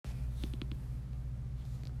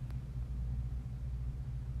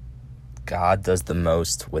God does the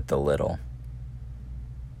most with the little.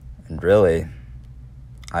 And really,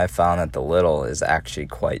 I found that the little is actually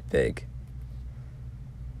quite big.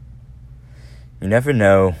 You never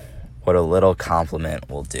know what a little compliment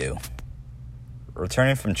will do.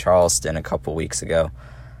 Returning from Charleston a couple weeks ago,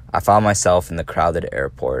 I found myself in the crowded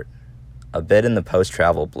airport, a bit in the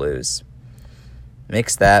post-travel blues.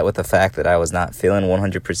 Mix that with the fact that I was not feeling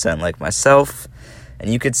 100% like myself,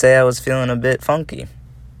 and you could say I was feeling a bit funky.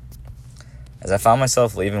 As I found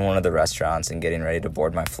myself leaving one of the restaurants and getting ready to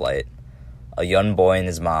board my flight, a young boy and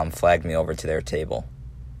his mom flagged me over to their table.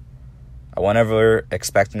 I went over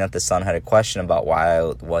expecting that the son had a question about why I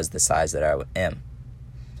was the size that I am.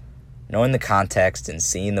 Knowing the context and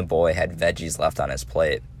seeing the boy had veggies left on his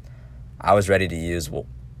plate, I was ready to use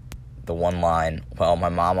the one line, well, my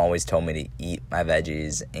mom always told me to eat my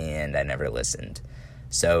veggies and I never listened.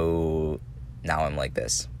 So now I'm like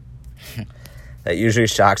this. That usually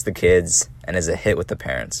shocks the kids and is a hit with the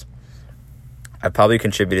parents. I probably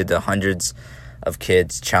contributed to hundreds of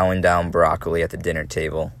kids chowing down broccoli at the dinner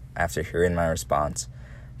table after hearing my response,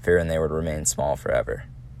 fearing they would remain small forever.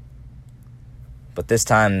 But this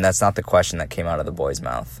time, that's not the question that came out of the boy's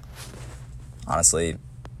mouth. Honestly,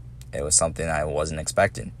 it was something I wasn't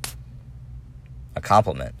expecting. A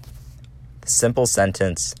compliment. The simple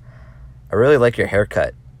sentence, "I really like your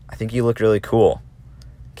haircut. I think you look really cool,"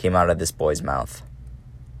 came out of this boy's mouth.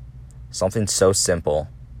 Something so simple,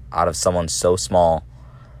 out of someone so small,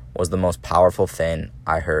 was the most powerful thing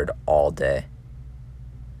I heard all day.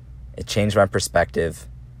 It changed my perspective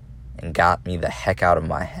and got me the heck out of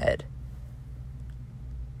my head.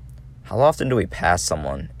 How often do we pass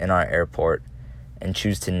someone in our airport and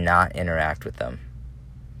choose to not interact with them?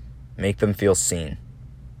 Make them feel seen.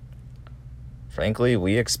 Frankly,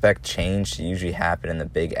 we expect change to usually happen in the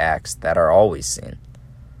big acts that are always seen.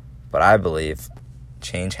 But I believe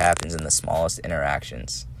change happens in the smallest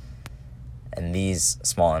interactions. And these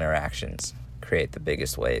small interactions create the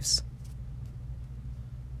biggest waves.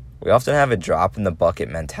 We often have a drop in the bucket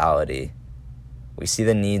mentality. We see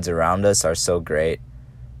the needs around us are so great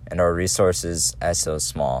and our resources as so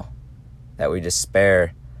small that we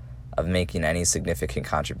despair of making any significant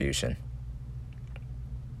contribution.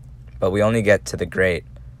 But we only get to the great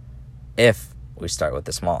if we start with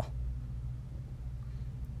the small.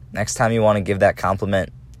 Next time you want to give that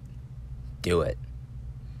compliment, do it.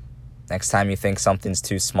 Next time you think something's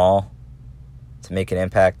too small to make an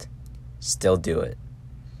impact, still do it.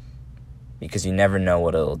 Because you never know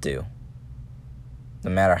what it'll do, no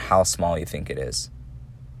matter how small you think it is.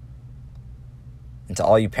 And to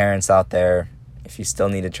all you parents out there, if you still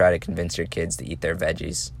need to try to convince your kids to eat their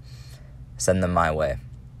veggies, send them my way.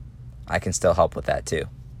 I can still help with that too.